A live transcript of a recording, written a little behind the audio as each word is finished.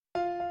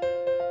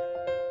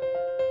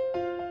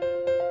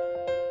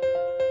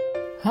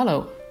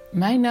Hallo,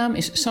 mijn naam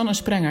is Sanne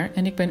Sprenger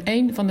en ik ben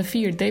een van de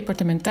 4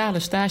 departementale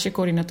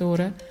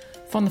stagecoördinatoren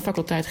van de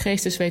faculteit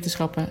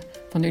Geesteswetenschappen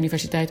van de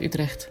Universiteit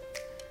Utrecht.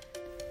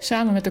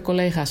 Samen met de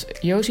collega's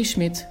Josie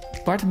Smit,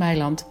 Bart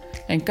Meijland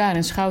en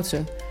Karin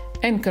Schoutse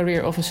en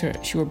career officer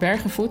Sjoerd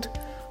Bergenvoet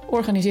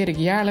organiseer ik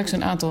jaarlijks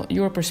een aantal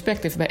Your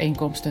Perspective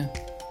bijeenkomsten.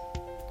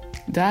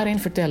 Daarin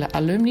vertellen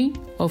alumni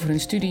over hun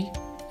studie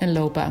en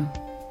loopbaan.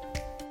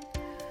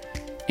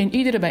 In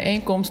iedere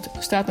bijeenkomst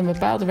staat een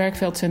bepaald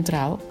werkveld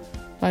centraal,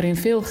 waarin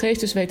veel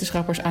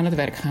geesteswetenschappers aan het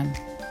werk gaan.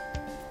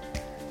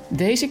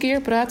 Deze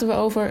keer praten we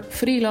over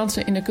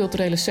freelancen in de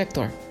culturele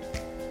sector.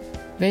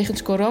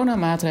 Wegens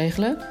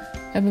coronamaatregelen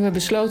hebben we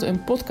besloten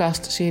een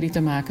podcastserie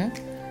te maken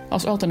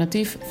als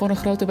alternatief voor een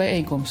grote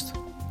bijeenkomst.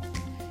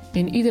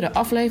 In iedere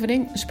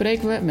aflevering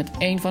spreken we met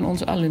één van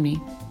onze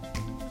alumni.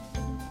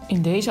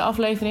 In deze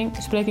aflevering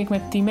spreek ik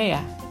met Timea.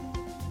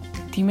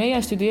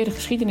 Timea studeerde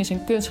geschiedenis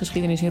en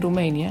kunstgeschiedenis in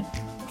Roemenië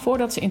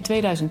voordat ze in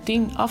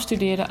 2010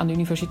 afstudeerde aan de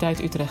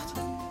Universiteit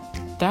Utrecht.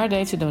 Daar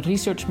deed ze de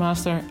Research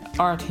Master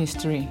Art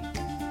History.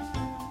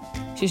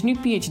 Ze is nu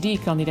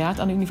PhD-kandidaat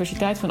aan de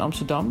Universiteit van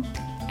Amsterdam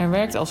en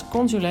werkt als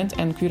consulent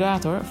en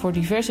curator voor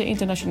diverse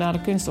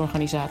internationale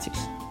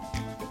kunstorganisaties.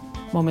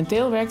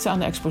 Momenteel werkt ze aan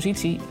de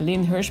expositie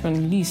Lynn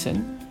Hirschman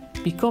Leeson,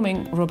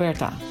 Becoming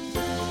Roberta.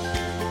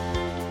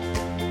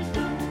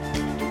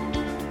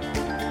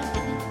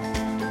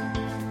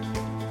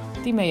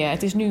 Timea,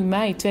 het is nu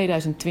mei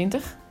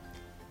 2020.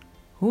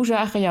 Hoe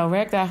zagen jouw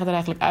werkdagen er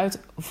eigenlijk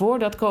uit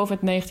voordat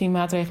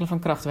COVID-19-maatregelen van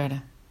kracht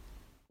werden?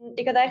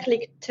 Ik had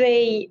eigenlijk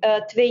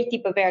twee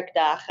typen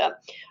werkdagen.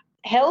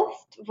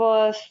 Helft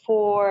was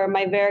voor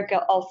mijn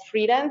werken als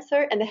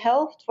freelancer en de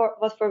helft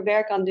was voor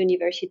werk aan de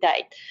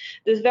universiteit.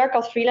 Dus werk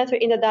als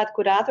freelancer, inderdaad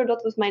curator,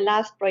 dat was mijn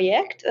laatste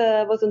project.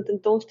 Was een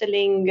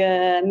tentoonstelling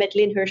met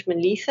Lynn Hirschman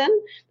Leeson.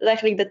 Dat is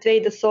eigenlijk de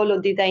tweede solo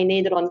die zij in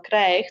Nederland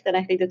krijgt. En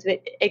eigenlijk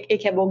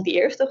ik heb ook die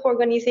eerste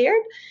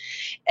georganiseerd.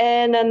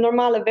 En een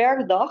normale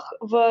werkdag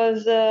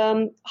was 9:30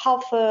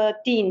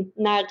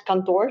 naar het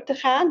kantoor te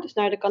gaan. Dus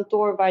naar de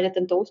kantoor waar de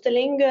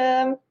tentoonstelling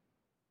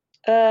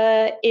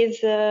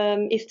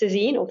is te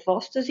zien of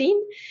was te zien.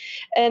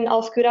 En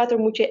als curator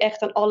moet je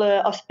echt aan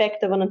alle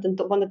aspecten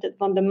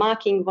van de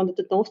making van de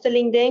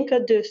tentoonstelling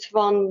denken. Dus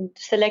van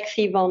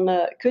selectie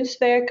van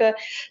kunstwerken,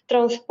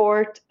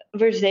 transport,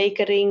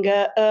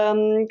 verzekeringen,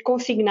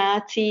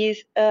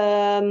 consignaties,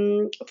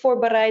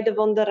 voorbereiden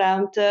van de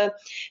ruimte,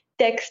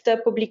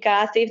 teksten,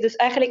 publicaties. Dus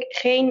eigenlijk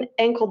geen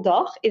enkel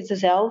dag is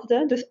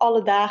dezelfde. Dus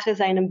alle dagen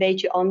zijn een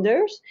beetje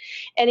anders.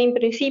 En in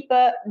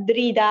principe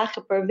 3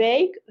 dagen per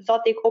week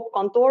zat ik op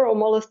kantoor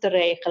om alles te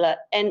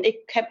regelen. En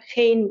ik heb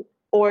geen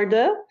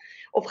orde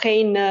of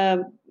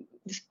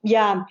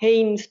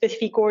geen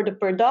specifieke orde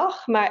per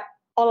dag, maar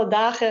alle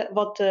dagen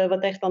wat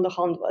echt aan de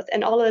hand was.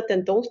 En alle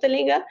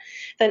tentoonstellingen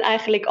zijn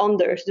eigenlijk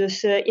anders.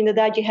 Dus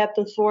inderdaad, je hebt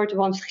een soort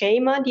van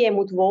schema die je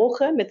moet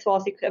volgen, met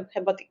zoals ik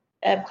heb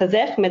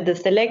gezegd, met de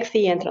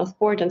selectie en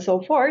transport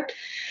enzovoort.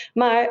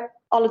 Maar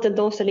alle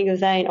tentoonstellingen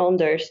zijn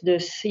anders.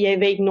 Dus je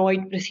weet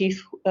nooit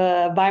precies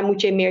waar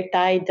moet je meer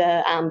tijd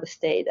aan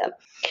besteden.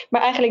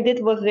 Maar eigenlijk dit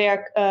was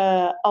werk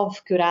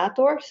als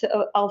curator,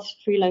 als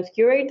freelance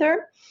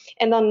curator.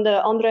 En dan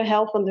de andere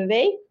helft van de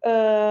week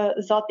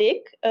zat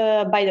ik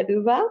bij de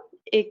UvA.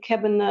 Ik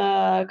heb een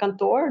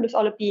kantoor, dus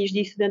alle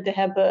PhD-studenten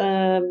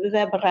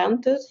hebben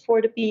ruimtes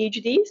voor de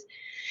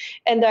PhD's.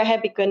 En daar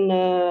heb ik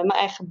mijn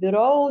eigen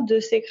bureau,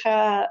 dus ik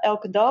ga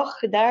elke dag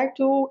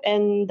daartoe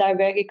en daar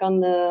werk ik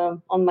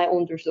aan mijn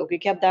onderzoek.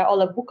 Ik heb daar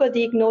alle boeken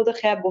die ik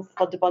nodig heb of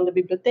wat ik van de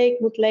bibliotheek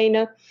moet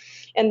lenen.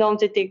 En dan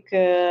zit ik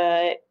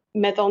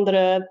met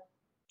andere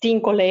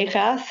 10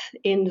 collega's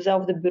in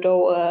hetzelfde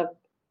bureau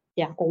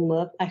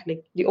om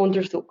eigenlijk die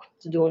onderzoek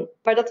te doen.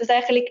 Maar dat is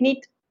eigenlijk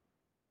niet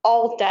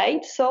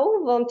altijd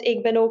zo, want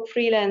ik ben ook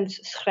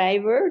freelance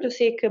schrijver. Dus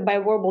ik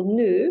bijvoorbeeld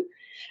nu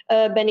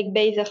ben ik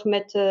bezig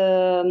met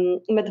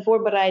de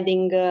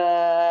voorbereiding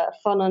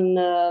van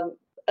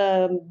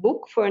een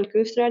boek voor een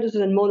kunstenaar. Dus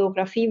een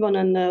monografie van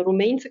een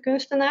Roemeense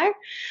kunstenaar.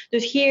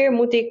 Dus hier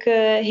moet ik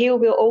heel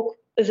veel ook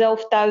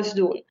zelf thuis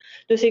doen.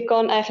 Dus ik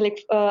kan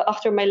eigenlijk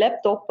achter mijn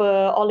laptop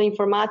alle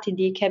informatie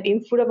die ik heb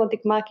invullen, want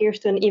ik maak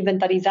eerst een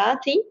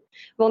inventarisatie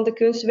van de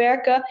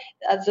kunstwerken.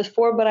 Dat is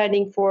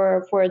voorbereiding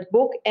voor het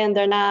boek en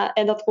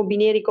dat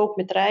combineer ik ook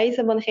met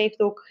reizen, want het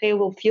geeft ook heel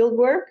veel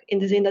fieldwork, in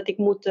de zin dat ik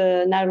moet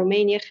naar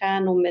Roemenië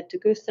gaan om met de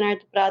kunstenaar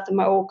te praten,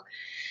 maar ook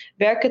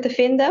werken te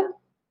vinden.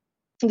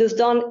 Dus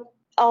dan,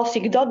 als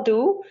ik dat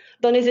doe,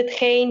 dan is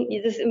het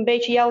is een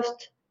beetje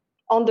juist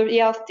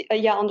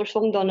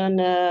andersom dan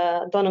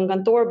een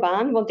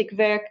kantoorbaan. Want ik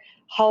werk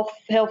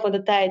helft van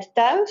de tijd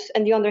thuis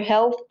en die andere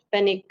helft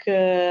ben ik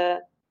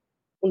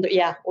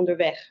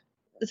onderweg.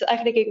 Dus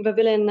eigenlijk, we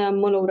willen een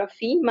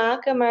monografie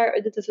maken,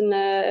 maar dit is een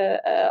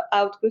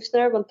oud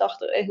kunstenaar, want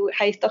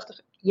hij is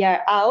 80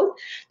 jaar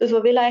oud. Dus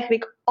we willen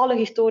eigenlijk alle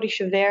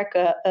historische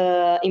werken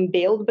in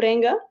beeld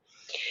brengen.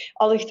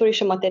 alle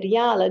historische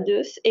materialen.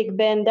 Dus ik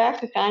ben daar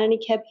gegaan en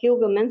ik heb heel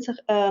veel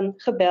mensen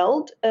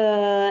gebeld.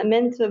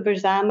 Mensen,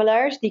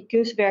 verzamelaars die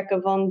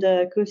kunstwerken van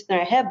de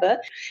kunstenaar hebben.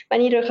 Maar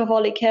in ieder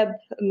geval, ik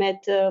heb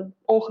met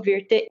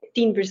ongeveer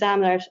 10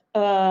 verzamelaars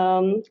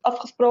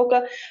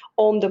afgesproken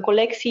om de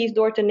collecties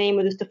door te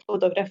nemen. Dus te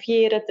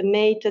fotograferen, te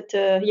meten,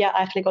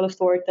 eigenlijk alle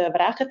soorten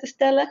vragen te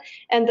stellen.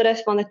 En de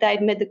rest van de tijd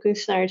met de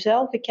kunstenaar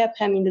zelf. Ik heb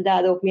hem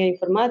inderdaad ook meer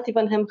informatie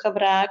van hem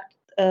gevraagd.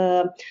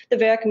 De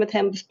werken met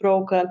hem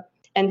besproken.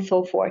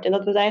 Enzovoort. En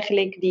dat was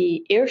eigenlijk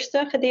die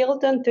eerste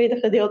gedeelte. Een tweede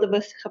gedeelte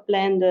was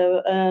gepland,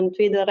 een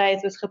tweede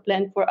reis was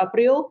gepland voor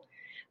april.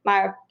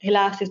 Maar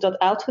helaas is dat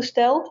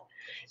uitgesteld.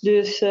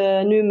 Dus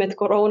nu met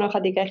corona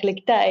had ik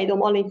eigenlijk tijd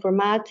om alle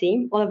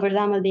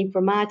verzamelde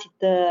informatie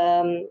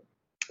te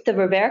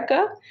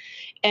verwerken.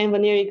 En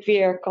wanneer ik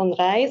weer kan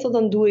reizen,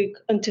 dan doe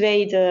ik een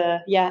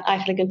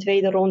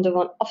tweede ronde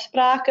van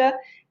afspraken.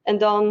 En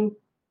dan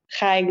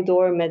ga ik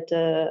door met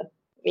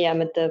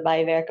de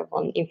bijwerken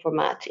van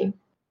informatie.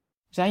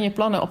 Zijn je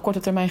plannen op korte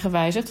termijn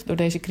gewijzigd door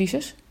deze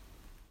crisis?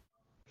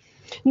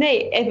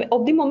 Nee,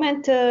 op dit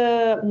moment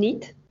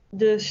niet.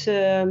 Dus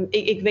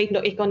ik weet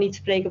nog, ik kan niet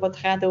spreken wat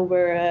gaat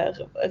over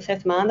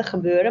 6 maanden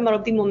gebeuren, maar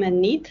op dit moment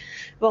niet.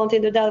 Want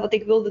inderdaad, wat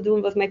ik wilde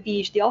doen was mijn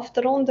PhD af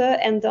te ronden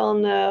en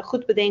dan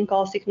goed bedenken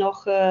als ik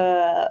nog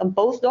een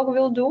postdoc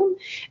wil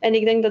doen. En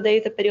ik denk dat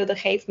deze periode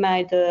geeft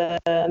mij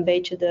een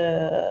beetje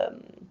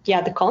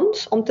de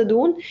kans om te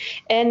doen.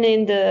 En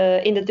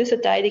in de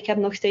tussentijd, ik heb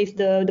nog steeds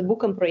de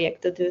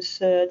boekenprojecten. Dus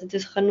het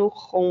is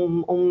genoeg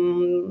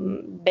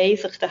om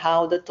bezig te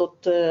houden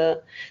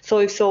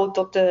sowieso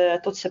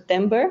tot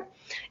september.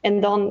 En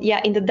dan,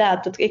 ja,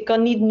 inderdaad, ik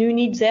kan nu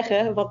niet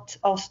zeggen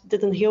als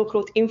dit een heel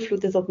groot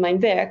invloed is op mijn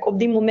werk. Op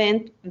die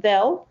moment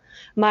wel,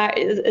 maar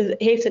het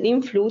heeft een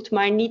invloed,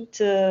 maar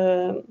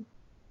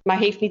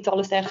heeft niet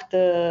alles echt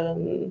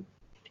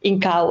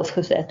in chaos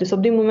gezet. Dus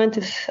op dit moment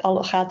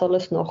gaat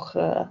alles nog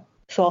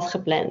zoals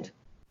gepland.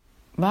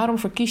 Waarom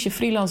verkies je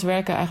freelance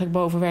werken eigenlijk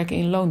boven werken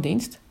in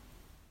loondienst?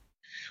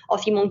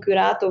 Als iemand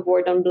curator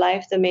wordt, dan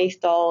blijft er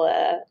meestal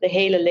de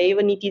hele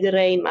leven. Niet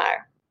iedereen,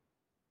 maar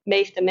de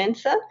meeste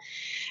mensen.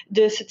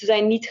 Dus er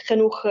zijn niet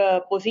genoeg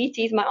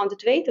posities. Maar aan de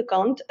tweede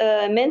kant,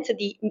 mensen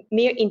die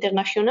meer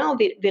internationaal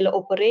willen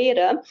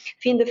opereren,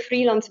 vinden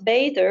freelance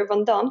beter.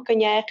 Want dan kan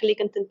je eigenlijk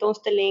een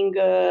tentoonstelling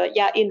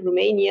in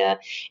Roemenië,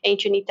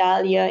 eentje in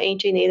Italië,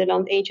 eentje in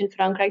Nederland, eentje in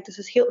Frankrijk. Dus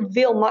het is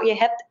je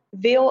hebt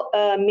veel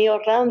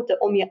meer ruimte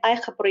om je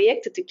eigen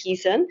projecten te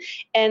kiezen.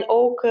 En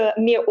ook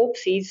meer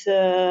opties.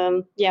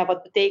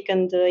 Wat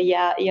betekent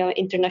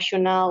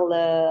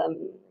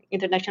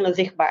internationale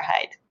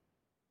zichtbaarheid.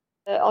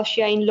 Als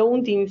jij in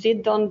loondienst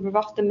zit, dan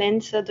verwachten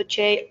mensen dat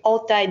jij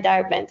altijd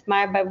daar bent.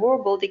 Maar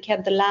bijvoorbeeld, ik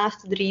heb de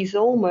laatste 3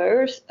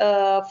 zomers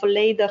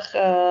volledig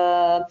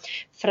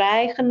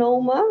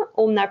vrijgenomen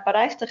om naar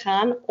Parijs te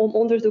gaan om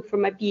onderzoek voor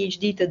mijn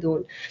PhD te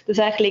doen. Dus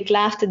eigenlijk de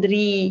laatste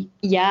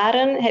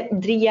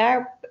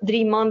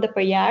 3 maanden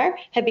per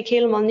jaar heb ik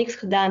helemaal niks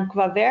gedaan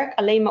qua werk,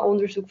 alleen maar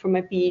onderzoek voor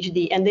mijn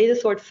PhD. En deze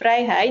soort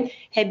vrijheid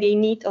heb je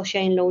niet als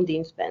jij in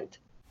loondienst bent.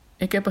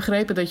 Ik heb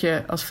begrepen dat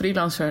je als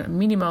freelancer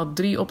minimaal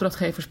 3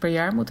 opdrachtgevers per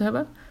jaar moet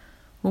hebben.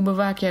 Hoe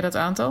bewaak jij dat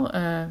aantal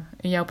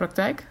in jouw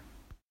praktijk?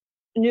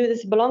 Nu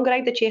is het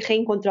belangrijk dat je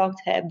geen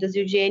contract hebt. Dus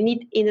dat je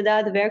niet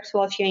inderdaad werkt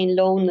zoals je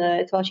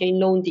in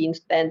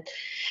loondienst bent.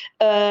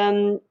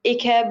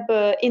 Ik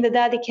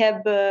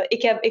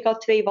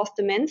had 2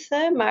 vaste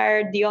mensen,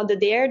 maar de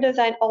derde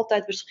zijn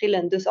altijd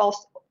verschillend. Dus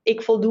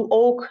ik voldoe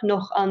ook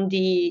nog aan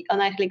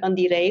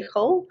die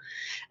regel.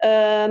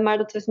 Maar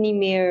dat was niet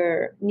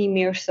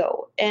meer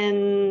zo.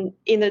 En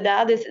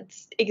inderdaad,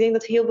 ik denk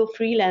dat heel veel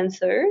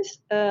freelancers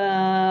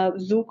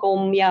zoeken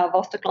om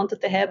vaste klanten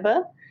te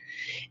hebben.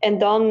 En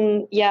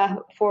dan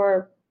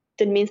voor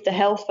tenminste de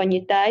helft van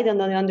je tijd. En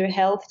dan de andere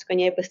helft kan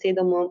je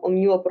besteden om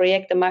nieuwe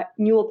projecten. Maar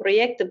nieuwe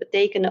projecten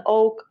betekenen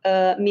ook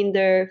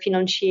minder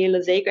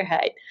financiële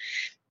zekerheid.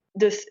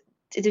 Dus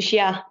het is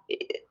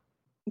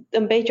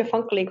een beetje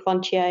afhankelijk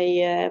van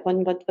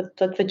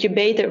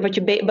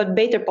wat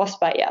beter past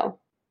bij jou.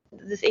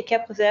 Dus ik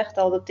heb gezegd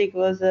al dat ik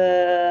was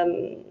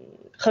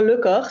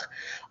gelukkig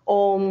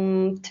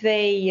om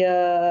 2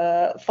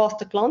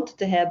 vaste klanten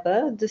te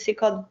hebben. Dus ik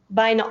had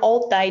bijna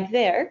altijd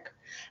werk.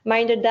 Maar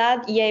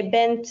inderdaad, jij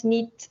bent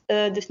niet,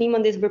 dus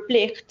niemand is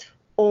verplicht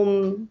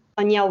om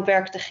aan jou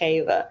werk te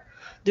geven.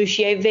 Dus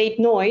jij weet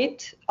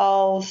nooit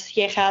als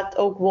jij gaat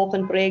ook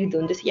volgend project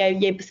doen. Dus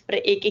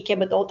ik heb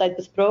het altijd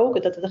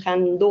besproken dat we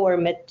gaan door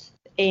met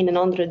een en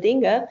andere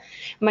dingen.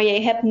 Maar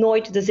jij hebt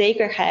nooit de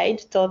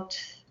zekerheid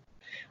dat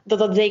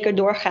zeker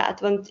doorgaat.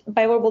 Want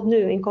bijvoorbeeld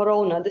nu in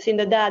corona. Dus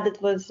inderdaad,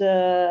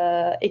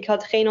 ik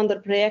had geen ander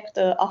project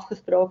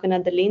afgesproken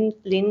naar de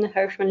Lynn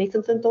Hershman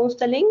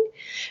tentoonstelling.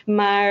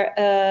 Maar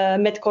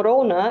met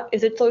corona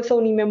is het sowieso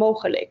niet meer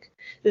mogelijk.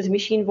 Dus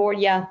misschien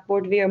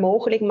wordt weer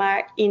mogelijk,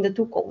 maar in de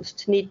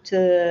toekomst.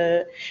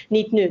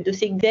 Niet nu. Dus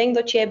ik denk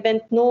dat jij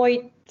bent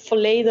nooit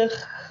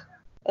volledig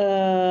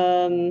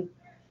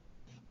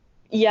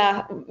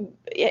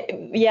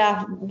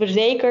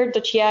verzekerd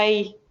dat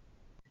jij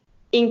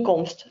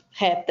inkomst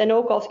hebt. En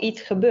ook als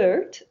iets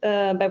gebeurt,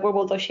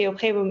 bijvoorbeeld als je op een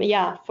gegeven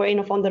moment, voor een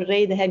of andere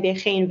reden heb je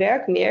geen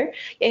werk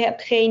meer, je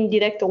hebt geen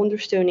directe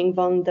ondersteuning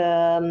van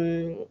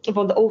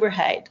de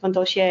overheid. Want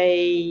als jij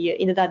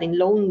inderdaad in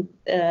loon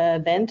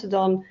bent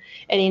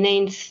en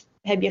ineens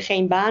heb je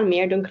geen baan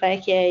meer, dan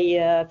krijg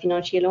jij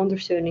financiële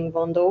ondersteuning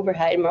van de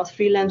overheid. Maar als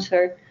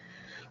freelancer,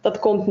 dat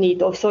komt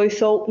niet, of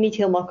sowieso niet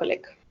heel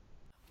makkelijk.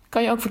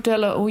 Kan je ook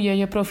vertellen hoe je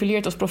je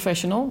profileert als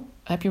professional?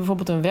 Heb je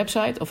bijvoorbeeld een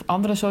website of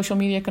andere social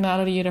media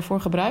kanalen die je daarvoor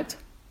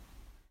gebruikt?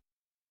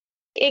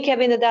 Ik heb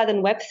inderdaad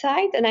een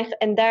website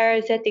en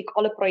daar zet ik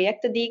alle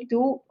projecten die ik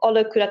doe.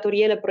 Alle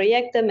curatoriële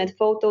projecten met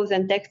foto's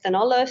en tekst en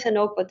alles. En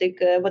ook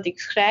wat ik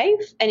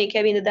schrijf. En ik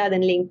heb inderdaad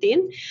een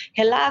LinkedIn.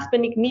 Helaas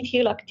ben ik niet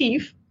heel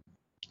actief.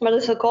 Maar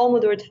dat is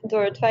gekomen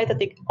door het feit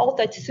dat ik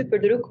altijd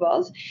super druk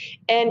was.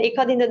 En ik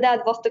had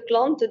inderdaad vaste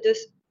klanten.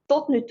 Dus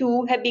tot nu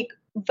toe heb ik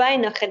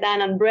weinig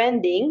gedaan aan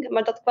branding.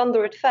 Maar dat kwam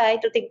door het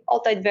feit dat ik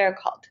altijd werk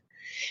had.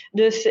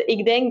 Dus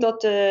ik denk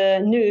dat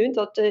nu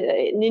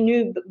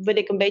wil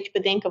ik een beetje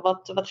bedenken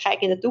wat ga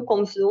ik in de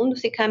toekomst doen.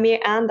 Dus ik ga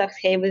meer aandacht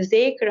geven,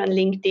 zeker aan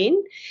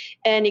LinkedIn.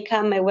 En ik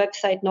ga mijn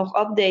website nog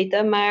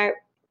updaten.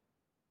 Maar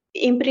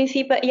in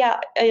principe,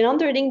 een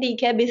ander ding die ik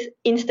heb is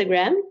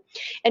Instagram.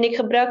 En ik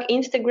gebruik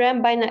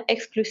Instagram bijna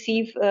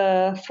exclusief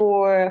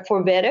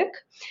voor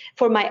werk,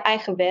 voor mijn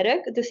eigen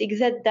werk. Dus ik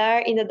zet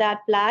daar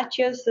inderdaad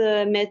plaatjes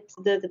met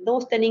de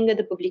tentoonstellingen,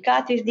 de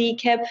publicaties die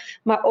ik heb,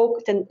 maar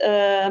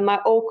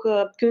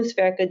ook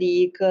kunstwerken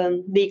die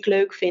ik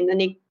leuk vind. En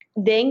ik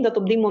denk dat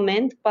op dit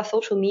moment qua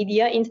social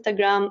media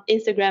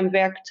Instagram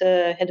werkt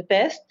het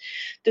best.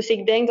 Dus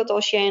ik denk dat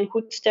als je een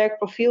goed sterk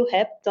profiel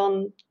hebt,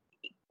 dan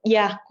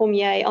kom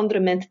jij andere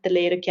mensen te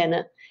leren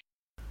kennen.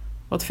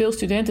 Wat veel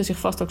studenten zich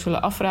vast ook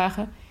zullen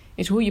afvragen,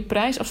 is hoe je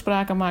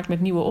prijsafspraken maakt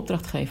met nieuwe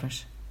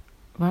opdrachtgevers.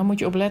 Waar moet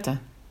je op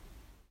letten?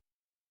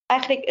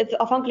 Eigenlijk het is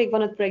afhankelijk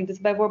van het project.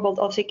 Dus bijvoorbeeld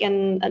als ik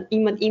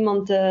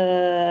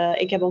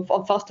ik heb een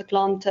vaste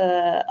klant,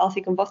 als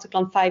ik een vaste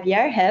klant 5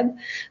 jaar heb,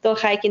 dan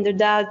ga ik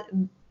inderdaad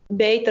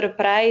betere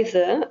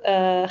prijzen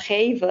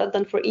geven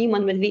dan voor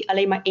iemand met wie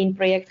alleen maar 1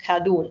 project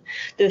gaat doen.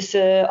 Dus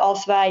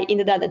als wij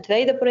inderdaad een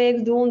tweede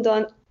project doen,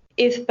 dan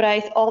is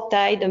prijs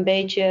altijd een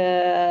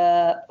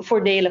beetje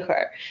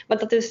voordeliger. Maar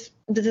dat is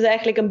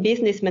eigenlijk een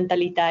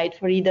businessmentaliteit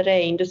voor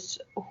iedereen.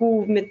 Dus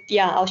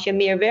als je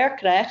meer werk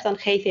krijgt, dan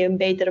geef je een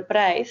betere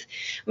prijs.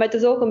 Maar het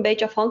is ook een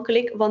beetje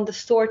afhankelijk van de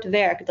soort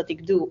werk dat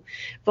ik doe.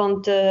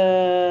 Want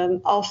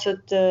als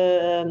het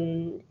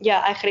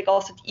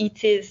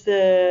iets is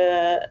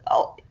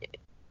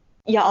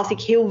als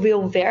ik heel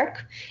veel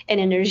werk en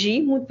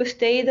energie moet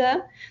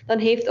besteden, dan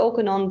heeft het ook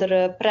een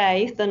andere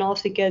prijs dan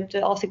als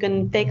ik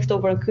een tekst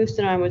over een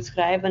kunstenaar moet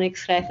schrijven en ik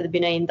schrijf het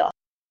binnen 1 dag.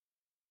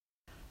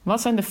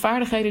 Wat zijn de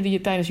vaardigheden die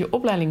je tijdens je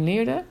opleiding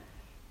leerde,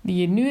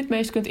 die je nu het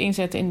meest kunt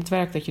inzetten in het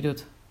werk dat je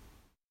doet?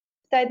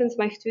 Tijdens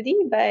mijn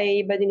studie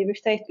bij de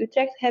Universiteit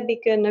Utrecht heb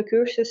ik een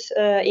cursus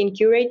in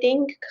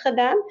curating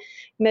gedaan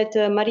met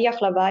Maria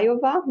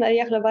Glabajova.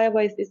 Maria Glabajova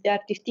is de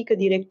artistieke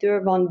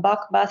directeur van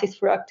BAK, Basis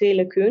voor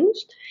Actuele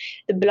Kunst.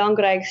 De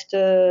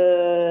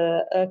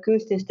belangrijkste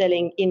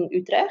kunstinstelling in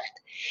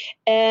Utrecht.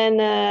 En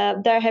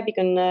daar heb ik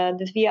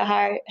dus via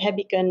haar heb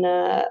ik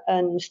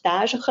een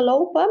stage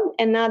gelopen.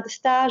 En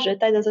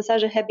tijdens de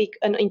stage heb ik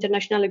een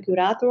internationale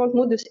curator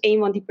ontmoet. Dus een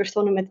van die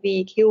personen met wie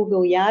ik heel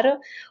veel jaren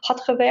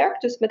had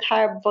gewerkt. Dus met haar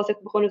was ik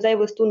begonnen. Zij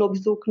was toen op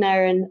zoek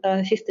naar een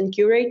assistant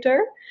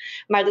curator.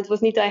 Maar dat was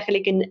niet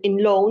eigenlijk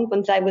in loon,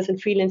 want zij was een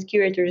freelance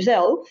curator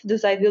zelf. Dus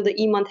zij wilde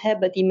iemand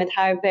hebben die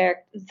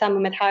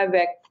samen met haar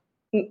werkt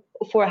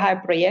voor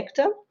haar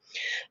projecten.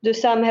 Dus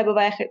samen hebben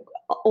wij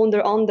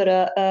onder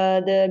andere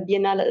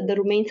de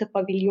Roemeense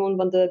paviljoen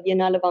van de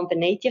Biennale van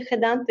Venetië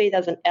gedaan,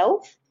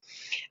 2011.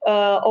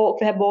 We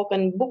hebben ook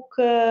een boek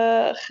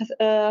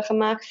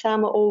gemaakt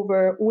samen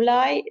over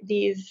Ulay.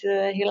 Die is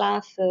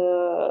helaas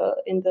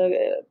in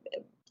de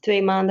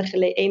 1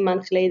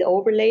 maand geleden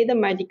overleden,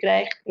 maar die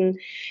krijgt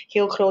een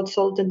heel groot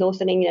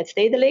solo-tentoonstelling in het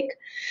Stedelijk.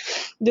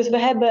 Dus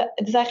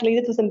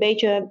dit was een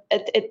beetje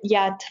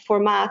het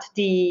formaat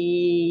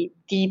die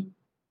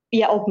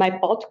op mijn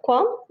pad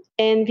kwam.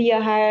 En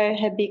via haar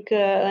heb ik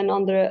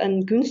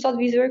een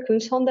kunstadviseur,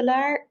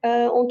 kunsthandelaar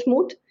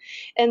ontmoet.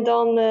 En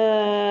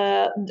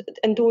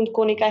toen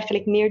kon ik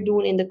eigenlijk meer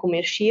doen in de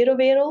commerciële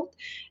wereld.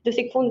 Dus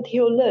ik vond het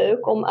heel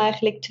leuk om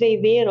eigenlijk 2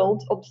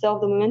 werelden op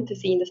hetzelfde moment te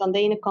zien. Dus aan de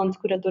ene kant de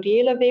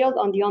curatoriële wereld,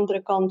 aan de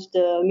andere kant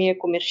de meer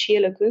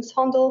commerciële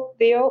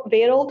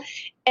kunsthandelwereld.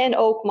 En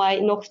ook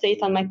nog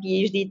steeds aan mijn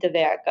PhD te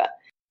werken.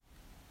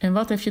 En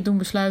wat heeft je doen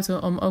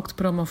besluiten om ook te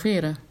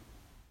promoveren?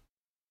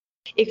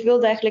 Ik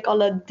wilde eigenlijk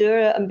alle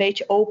deuren een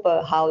beetje open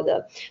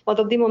houden. Want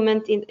op dit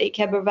moment, ik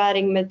heb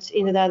ervaring met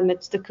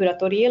de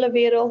curatoriële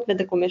wereld, met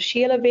de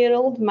commerciële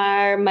wereld.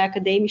 Maar mijn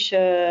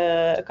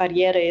academische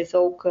carrière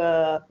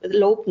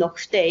loopt nog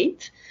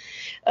steeds.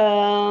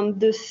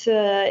 Dus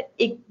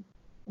ik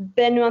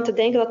ben nu aan het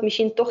denken dat het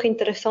misschien toch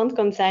interessant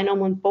kan zijn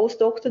om een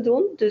postdoc te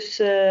doen. Dus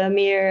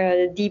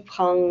meer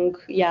diepgang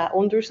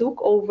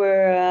onderzoek over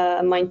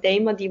mijn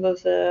thema. Die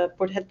was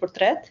het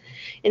portret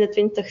in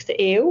de 20e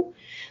eeuw.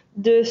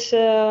 Dus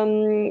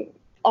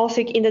als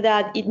ik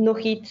inderdaad nog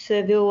iets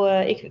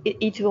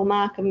wil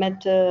maken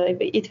met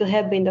iets wil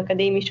hebben in de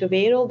academische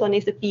wereld, dan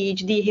is de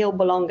PhD heel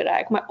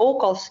belangrijk. Maar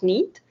ook als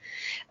niet.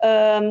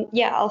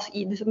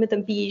 Dus met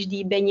een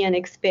PhD ben je een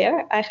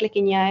expert, eigenlijk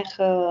in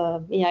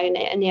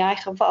je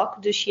eigen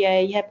vak. Dus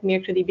jij hebt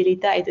meer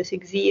credibiliteit. Dus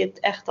ik zie het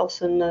echt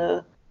als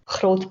een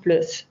groot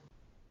plus.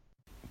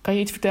 Kan je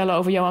iets vertellen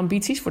over jouw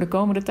ambities voor de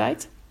komende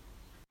tijd?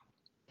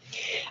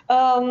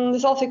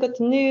 Dus als ik het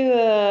nu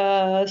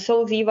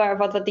zo zie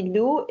wat ik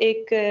doe,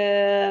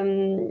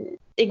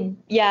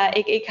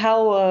 ik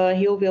hou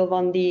heel veel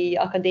van die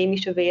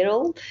academische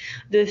wereld.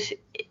 Dus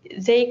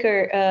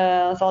zeker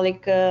zal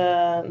ik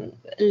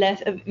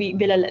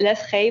willen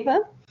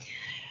lesgeven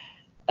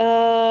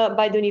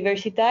bij de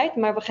universiteit.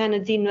 Maar we gaan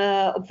het zien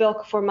op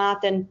welke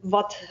formaat en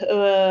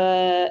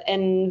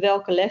en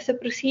welke lessen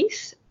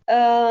precies.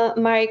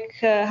 Maar ik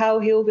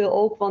hou heel veel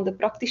ook van de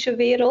praktische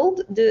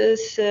wereld.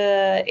 Dus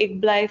ik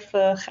blijf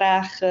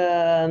graag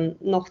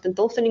nog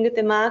tentoonstellingen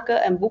te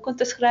maken en boeken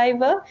te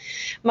schrijven.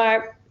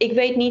 Maar ik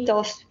weet niet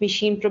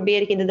misschien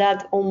probeer ik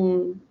inderdaad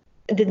om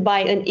dit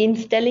bij een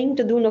instelling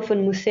te doen of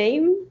een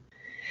museum.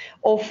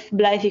 Of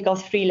blijf ik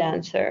als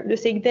freelancer?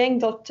 Dus ik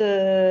denk dat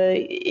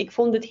ik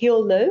vond het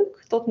heel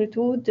leuk tot nu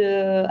toe.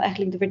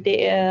 Eigenlijk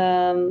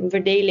de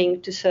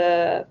verdeling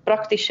tussen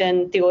praktisch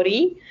en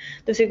theorie.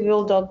 Dus ik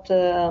wil dat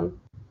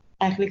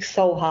eigenlijk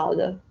zo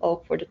houden,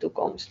 ook voor de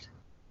toekomst.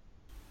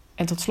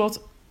 En tot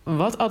slot,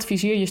 wat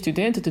adviseer je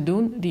studenten te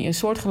doen die een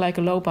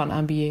soortgelijke loopbaan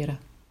ambiëren?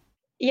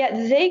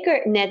 Ja,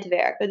 zeker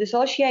netwerken. Dus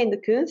als jij in de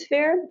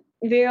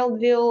kunstwereld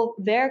wil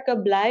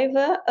werken,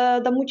 blijven,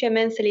 dan moet je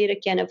mensen leren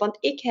kennen. Want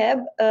ik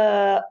heb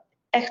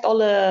echt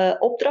alle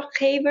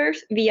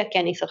opdrachtgevers via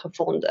kennissen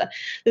gevonden.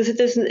 Dus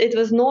het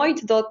was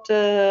nooit dat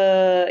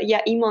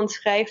iemand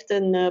schrijft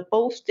een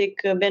post,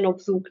 ik ben op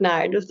zoek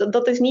naar. Dus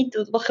dat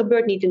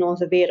gebeurt niet in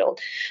onze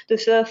wereld.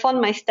 Dus van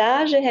mijn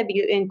stage heb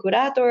ik een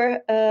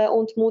curator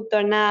ontmoet,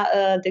 daarna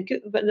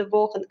de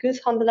volgende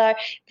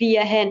kunsthandelaar,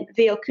 via hen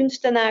veel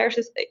kunstenaars.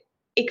 Dus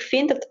ik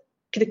vind dat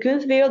de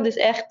kunstwereld is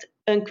echt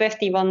een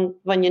kwestie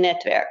van je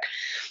netwerk.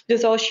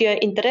 Dus als je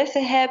interesse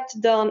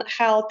hebt, dan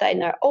ga altijd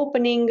naar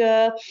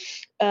openingen,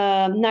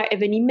 naar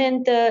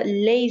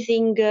evenementen,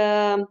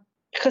 lezingen,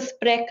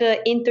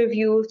 gesprekken,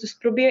 interviews. Dus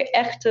probeer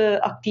echt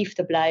actief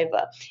te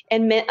blijven.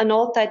 En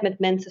altijd met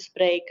mensen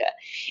spreken.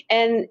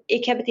 En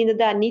ik heb het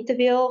inderdaad niet te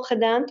veel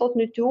gedaan tot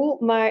nu toe,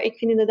 maar ik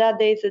vind inderdaad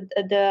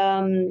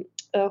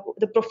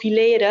de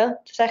profileren,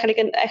 dus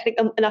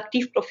eigenlijk een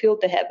actief profiel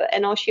te hebben.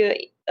 En als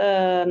je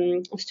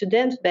een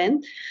student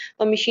bent,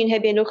 dan misschien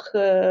heb je nog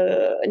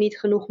niet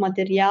genoeg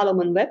materiaal om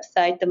een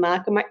website te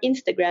maken, maar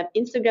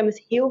Instagram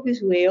is heel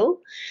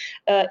visueel.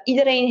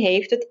 Iedereen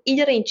heeft het,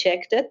 iedereen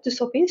checkt het.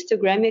 Dus op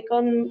Instagram je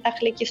kan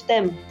eigenlijk je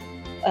stem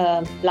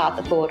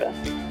laten horen.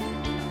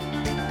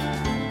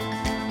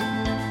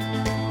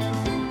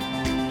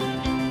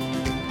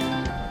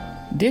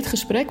 Dit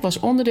gesprek was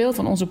onderdeel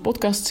van onze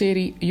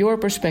podcastserie Your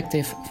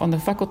Perspective van de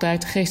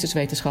faculteit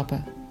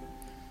Geesteswetenschappen.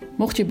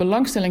 Mocht je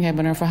belangstelling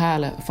hebben naar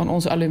verhalen van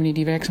onze alumni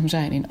die werkzaam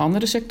zijn in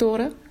andere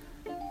sectoren,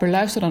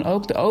 beluister dan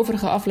ook de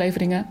overige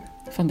afleveringen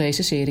van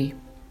deze serie.